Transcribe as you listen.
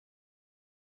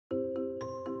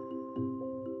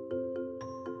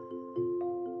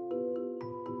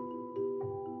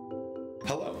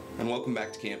Hello, and welcome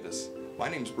back to campus. My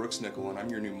name is Brooks Nickel, and I'm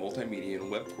your new Multimedia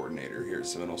and Web Coordinator here at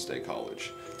Seminole State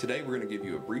College. Today we're going to give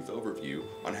you a brief overview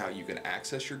on how you can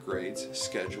access your grades,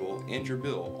 schedule, and your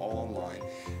bill all online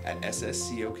at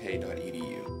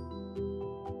sscok.edu.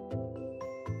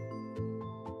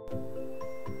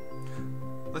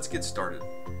 Let's get started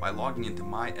by logging into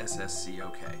MySSC.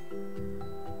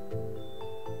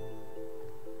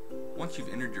 Once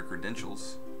you've entered your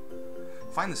credentials,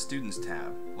 find the Students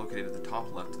tab located at the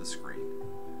top left of the screen.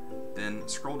 Then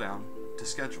scroll down to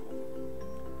Schedule.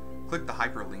 Click the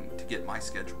hyperlink to get My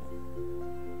Schedule.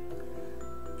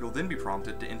 You'll then be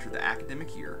prompted to enter the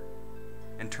academic year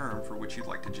and term for which you'd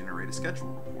like to generate a schedule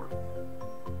report.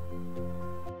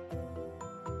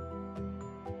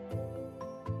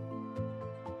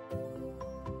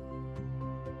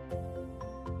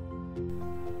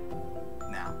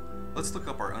 Now, let's look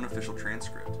up our unofficial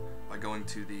transcript by going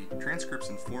to the Transcripts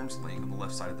and Forms link on the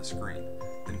left side of the screen,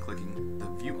 then clicking the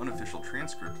View Unofficial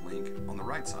Transcript link on the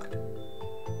right side.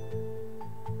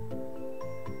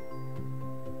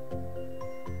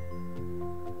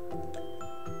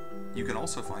 You can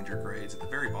also find your grades at the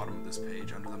very bottom of this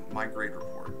page under the My Grade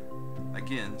Report.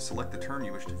 Again, select the term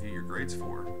you wish to view your grades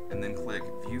for, and then click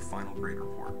View Final Grade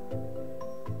Report.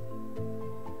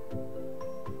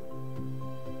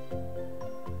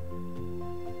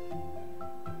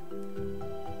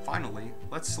 Finally,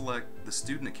 let's select the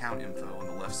student account info on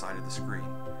the left side of the screen,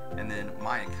 and then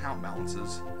My Account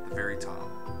Balances at the very top.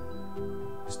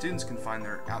 Students can find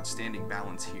their outstanding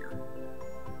balance here.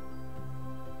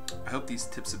 I hope these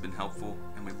tips have been helpful,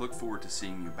 and we look forward to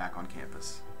seeing you back on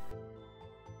campus.